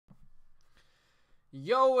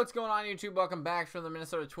Yo, what's going on YouTube? Welcome back from the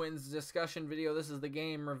Minnesota Twins discussion video. This is the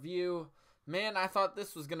game review. Man, I thought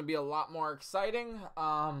this was going to be a lot more exciting.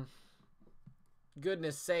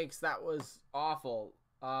 Goodness sakes, that was awful.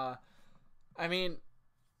 I mean,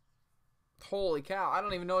 holy cow, I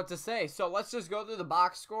don't even know what to say. So let's just go through the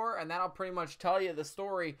box score, and that'll pretty much tell you the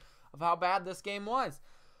story of how bad this game was.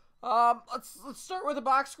 Let's start with the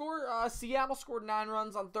box score. Seattle scored 9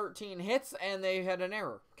 runs on 13 hits, and they had an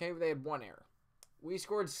error. Okay, they had 1 error. We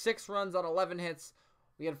scored 6 runs on 11 hits.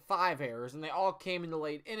 We had 5 errors, and they all came in the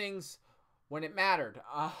late innings when it mattered.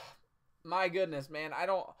 My goodness, man, I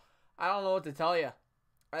don't know what to tell you.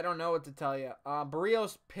 I don't know what to tell you.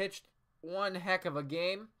 Barrios pitched one heck of a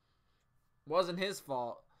game. Wasn't his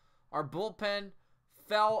fault. Our bullpen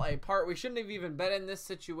fell apart. We shouldn't have even been in this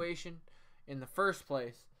situation in the first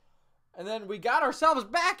place. And then we got ourselves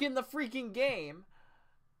back in the freaking game.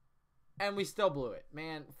 And we still blew it.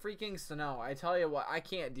 Man, freaking Sano. I tell you what, I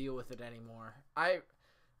can't deal with it anymore. I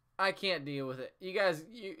can't deal with it. You guys,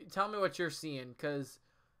 you tell me what you're seeing, because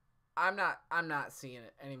I'm not seeing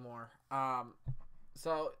it anymore.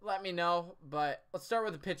 So let me know. But let's start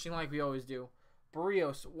with the pitching like we always do.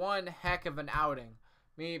 Barrios, one heck of an outing.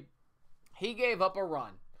 I mean, he gave up a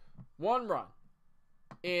run. 1 run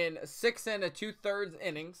in 6 and 2/3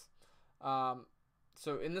 innings.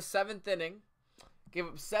 So in the 7th inning, gave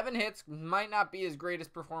up 7 hits. Might not be his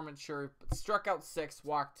greatest performance, sure, but struck out 6,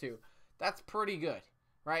 walked 2. That's pretty good,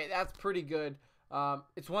 right? That's pretty good.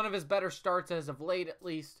 It's one of his better starts as of late, at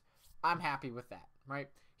least. I'm happy with that, right?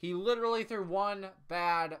 He literally threw 1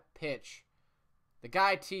 bad pitch. The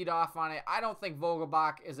guy teed off on it. I don't think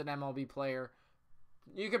Vogelbach is an MLB player.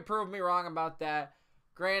 You could prove me wrong about that.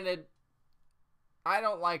 Granted, I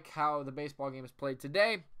don't like how the baseball game is played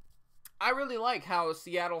today. I really like how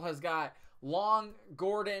Seattle has got Long,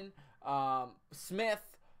 Gordon,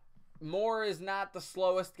 Smith. Moore is not the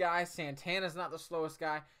slowest guy. Santana's not the slowest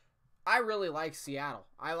guy. I really like Seattle.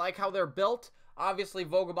 I like how they're built. Obviously,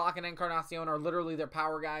 Vogelbach and Encarnacion are literally their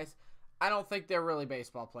power guys. I don't think they're really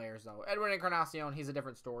baseball players, though. Edwin Encarnacion, he's a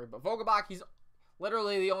different story. But Vogelbach, he's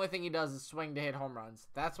literally the only thing he does is swing to hit home runs.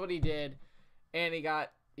 That's what he did. And he got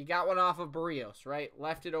one off of Barrios, right?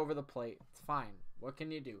 Left it over the plate. It's fine. What can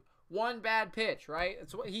you do? 1 bad pitch, right?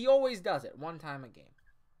 It's what he always does it, 1 time a game.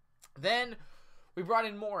 Then we brought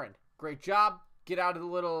in Morin. Great job. Get out of the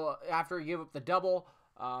little after he gave up the double.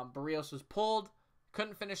 Barrios was pulled.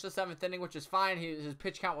 Couldn't finish the 7th inning, which is fine. His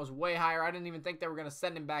pitch count was way higher. I didn't even think they were going to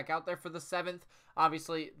send him back out there for the 7th.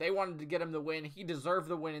 Obviously, they wanted to get him the win. He deserved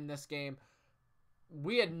the win in this game.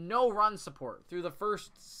 We had no run support through the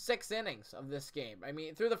first 6 innings of this game. I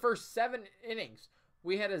mean, through the first 7 innings,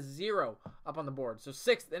 we had a 0 up on the board. So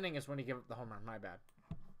 6th inning is when he gave up the home run. My bad.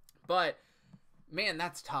 But, man,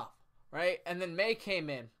 that's tough, right? And then May came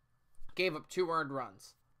in, gave up 2 earned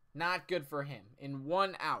runs. Not good for him in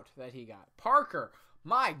 1 out that he got. Parker,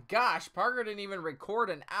 my gosh, Parker didn't even record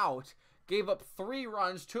an out. Gave up 3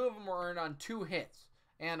 runs. 2 of them were earned on 2 hits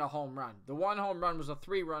and a home run. The 1 home run was a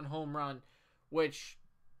 3-run home run, which,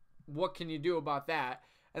 what can you do about that?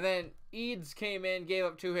 And then Eads came in, gave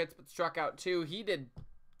up 2 hits, but struck out 2. He did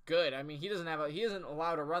good. I mean, he isn't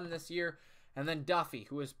allowed to run this year. And then Duffy,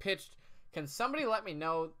 who has pitched. Can somebody let me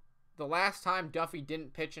know the last time Duffy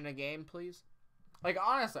didn't pitch in a game, please? Like,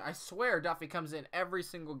 honestly, I swear Duffy comes in every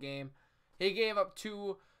single game. He gave up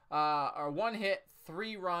 1 hit,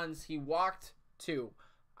 3 runs. He walked 2.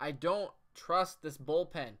 I don't trust this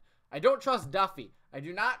bullpen. I don't trust Duffy. I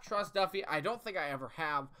do not trust Duffy. I don't think I ever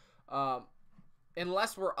have.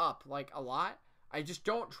 Unless we're up, like, a lot. I just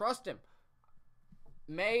don't trust him.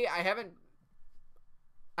 May, I haven't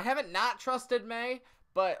not trusted May,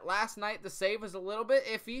 but last night the save was a little bit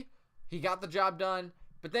iffy. He got the job done.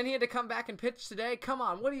 But then he had to come back and pitch today. Come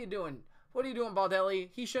on, what are you doing? What are you doing, Baldelli?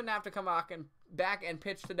 He shouldn't have to come back and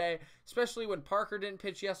pitch today, especially when Parker didn't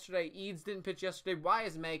pitch yesterday, Eads didn't pitch yesterday. Why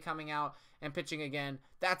is May coming out and pitching again?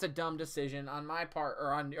 That's a dumb decision on my part,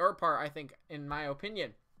 or on your part, I think, in my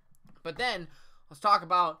opinion. But then, let's talk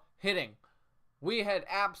about hitting. We had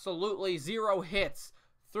absolutely 0 hits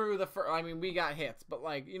through the first. I mean, we got hits, but,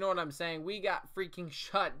 like, you know what I'm saying? We got freaking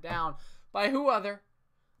shut down by who other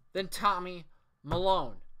than Tommy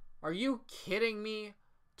Malone. Are you kidding me,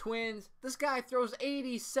 Twins? This guy throws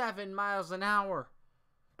 87 miles an hour.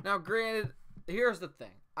 Now, granted, here's the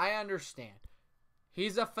thing. I understand.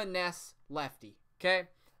 He's a finesse lefty, okay?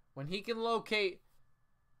 When he can locate,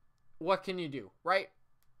 what can you do, right?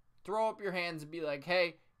 Throw up your hands and be like,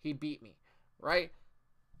 hey, he beat me, right?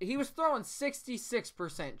 He was throwing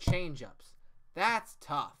 66% changeups. That's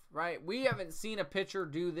tough, right? We haven't seen a pitcher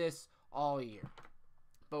do this all year.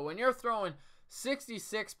 But when you're throwing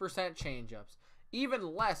 66% changeups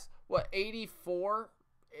even less. What, 84?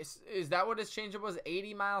 Is that what his changeup was?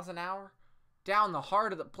 80 miles an hour? Down the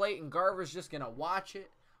heart of the plate, and Garver's just going to watch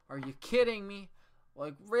it? Are you kidding me?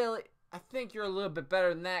 Like, really? I think you're a little bit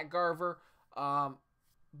better than that, Garver.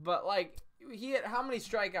 But, like, how many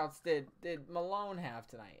strikeouts did Malone have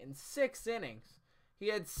tonight? In 6 innings, he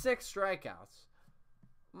had 6 strikeouts.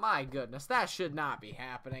 My goodness, that should not be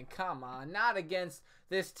happening. Come on, not against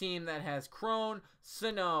this team that has Crone,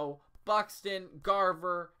 Sano, Buxton,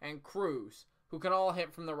 Garver, and Cruz, who can all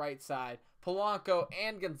hit from the right side. Polanco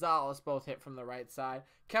and Gonzalez both hit from the right side.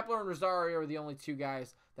 Kepler and Rosario are the only 2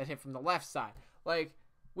 guys that hit from the left side. Like,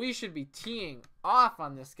 we should be teeing off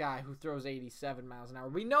on this guy who throws 87 miles an hour.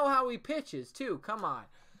 We know how he pitches, too. Come on.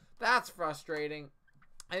 That's frustrating.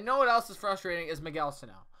 And know what else is frustrating is Miguel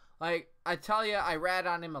Sano. Like, I tell you, I rat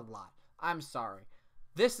on him a lot. I'm sorry.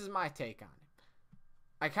 This is my take on him.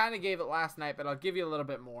 I kind of gave it last night, but I'll give you a little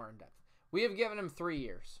bit more in depth. We have given him 3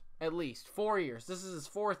 years, at least 4 years. This is his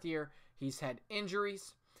 4th year. He's had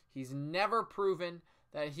injuries. He's never proven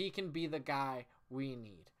that he can be the guy we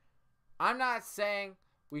need. I'm not saying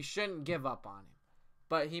we shouldn't give up on him,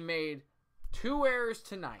 but he made 2 errors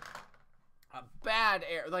tonight. A bad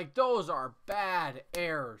error. Like, those are bad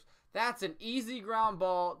errors. That's an easy ground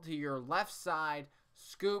ball to your left side,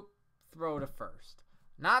 scoop, throw to first.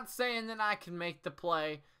 Not saying that I can make the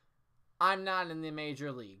play. I'm not in the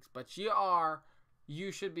major leagues, but you are.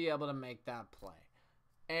 You should be able to make that play.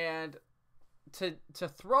 And to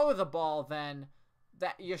throw the ball, then,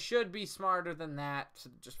 that you should be smarter than that. So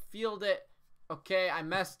just field it. Okay, I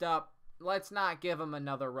messed up. Let's not give him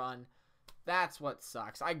another run. That's what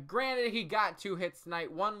sucks. Granted, he got 2 hits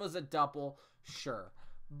tonight. 1 was a double, sure.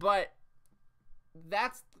 But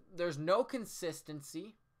there's no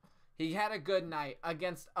consistency. He had a good night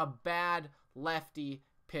against a bad lefty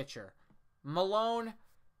pitcher. Malone,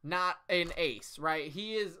 not an ace, right?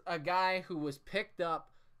 He is a guy who was picked up,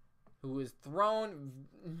 who was thrown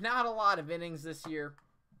not a lot of innings this year.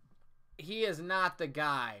 He is not the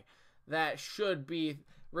guy that should be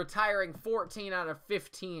retiring 14 out of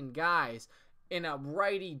 15 guys in a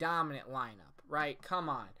righty dominant lineup, right? Come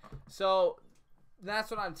on. So that's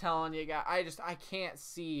what I'm telling you, guys.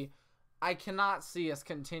 I cannot see us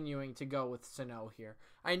continuing to go with Sano here.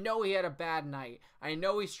 I know he had a bad night. I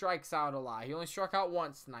know he strikes out a lot. He only struck out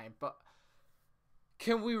once tonight, but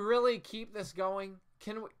can we really keep this going?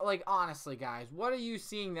 Can we, like, honestly, guys, what are you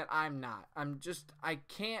seeing that I'm not? I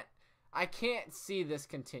can't see this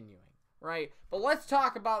continuing, right? But let's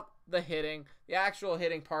talk about the hitting, the actual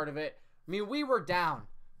hitting part of it. I mean, we were down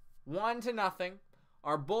 1-0.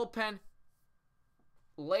 Our bullpen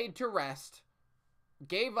laid to rest,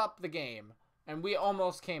 gave up the game, and we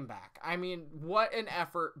almost came back. I mean, what an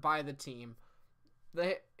effort by the team.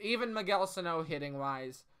 Even Miguel Sano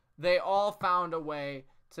hitting-wise, they all found a way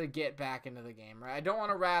to get back into the game, right? I don't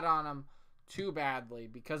want to rat on them too badly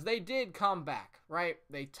because they did come back, right?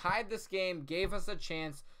 They tied this game, gave us a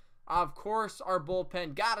chance. Of course, our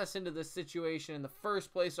bullpen got us into this situation in the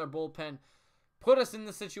first place. Our bullpen put us in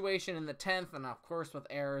the situation in the 10th, and of course, with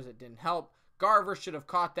errors, it didn't help. Garver should have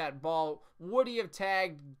caught that ball. Would he have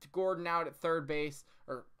tagged Gordon out at third base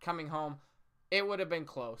or coming home? It would have been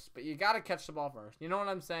close, but you got to catch the ball first. You know what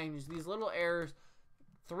I'm saying? Just these little errors.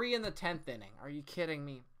 3 in the 10th inning. Are you kidding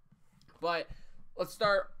me? But let's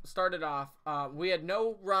start it off. We had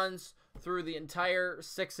no runs through the entire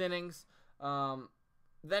 6 innings.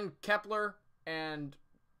 Then Kepler and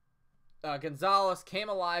Gonzalez came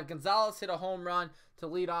alive. Gonzalez hit a home run to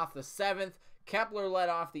lead off the 7th. Kepler led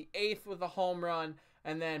off the 8th with a home run.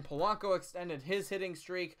 And then Polanco extended his hitting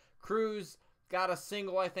streak. Cruz got a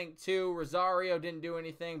single, I think, too. Rosario didn't do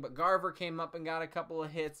anything, but Garver came up and got a couple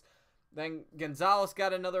of hits. Then Gonzalez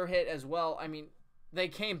got another hit as well. I mean, they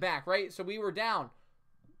came back, right? So we were down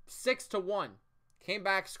 6-1. Came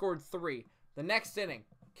back, scored 3. The next inning,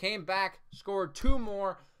 came back, scored 2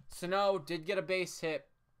 more. Sano did get a base hit.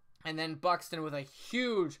 And then Buxton with a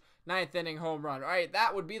huge 9th inning home run. All right,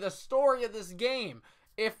 that would be the story of this game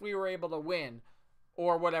if we were able to win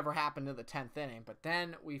or whatever happened to the 10th inning. But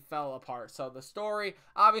then we fell apart. So the story,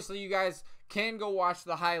 obviously you guys can go watch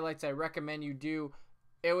the highlights. I recommend you do.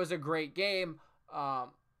 It was a great game,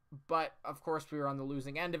 but of course we were on the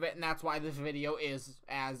losing end of it, and that's why this video is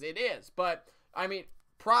as it is. But, I mean,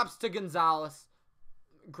 props to Gonzalez.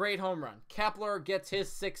 Great home run. Kepler gets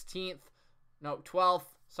his 12th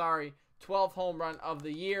home run of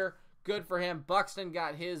the year. Good for him. Buxton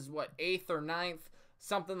got his, 8th or 9th,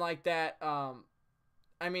 something like that.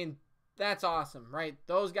 I mean, that's awesome, right?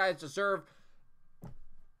 Those guys deserve,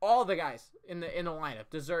 all the guys in the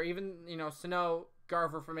lineup deserve, even, Sano,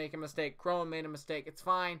 Garver for making a mistake, Crone made a mistake. It's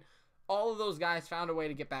fine. all of those guys found a way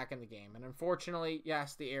to get back in the game. And unfortunately,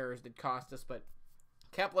 yes, the errors did cost us, but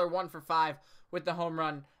Kepler 1 for 5 with the home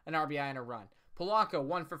run, an RBI, and a run. Polanco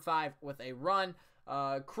 1 for 5 with a run.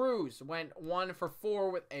 Cruz went 1 for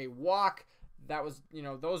 4 with a walk. That was,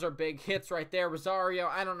 those are big hits right there. Rosario,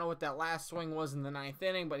 I don't know what that last swing was in the 9th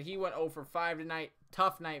inning, but he went 0 for 5 tonight.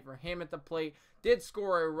 Tough night for him at the plate. Did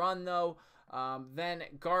score a run, though. Then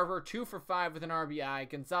Garver 2 for 5 with an RBI.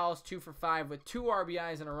 Gonzalez 2 for 5 with 2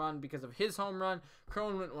 RBIs and a run because of his home run.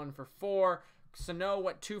 Crone went 1 for 4. Sano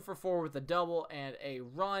went 2 for 4 with a double and a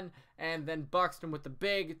run. And then Buxton with the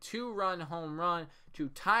big 2-run home run to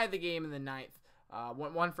tie the game in the 9th.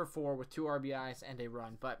 Went 1 for 4 with 2 RBIs and a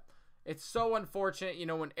run. But it's so unfortunate,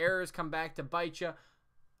 when errors come back to bite you.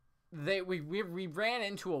 We ran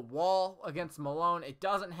into a wall against Malone. It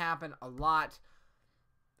doesn't happen a lot.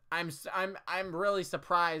 I'm really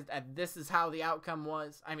surprised at this is how the outcome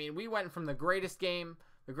was. I mean, we went from the greatest game,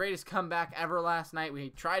 the greatest comeback ever last night. We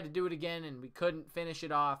tried to do it again and we couldn't finish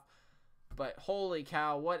it off. But holy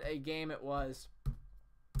cow, what a game it was.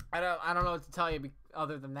 I don't know what to tell you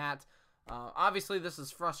other than that. Obviously, this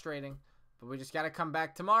is frustrating, but we just got to come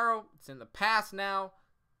back tomorrow. It's in the past now.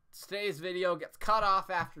 Today's video gets cut off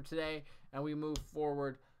after today, and we move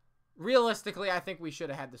forward. Realistically, I think we should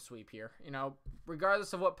have had the sweep here.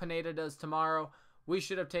 Regardless of what Pineda does tomorrow, we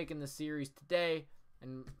should have taken the series today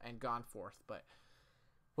and gone forth. But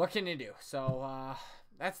what can you do? So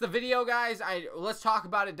that's the video, guys. Let's talk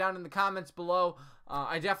about it down in the comments below.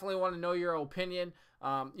 I definitely want to know your opinion.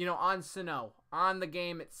 On Sano, on the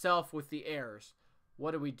game itself with the errors.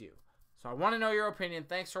 What do we do? So I want to know your opinion.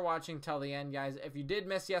 Thanks for watching till the end, guys. If you did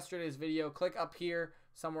miss yesterday's video, click up here,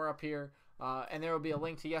 somewhere up here, and there will be a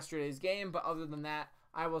link to yesterday's game. But other than that,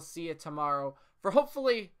 I will see you tomorrow for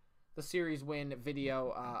hopefully the series win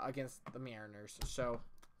video against the Mariners. So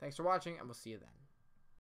thanks for watching, and we'll see you then.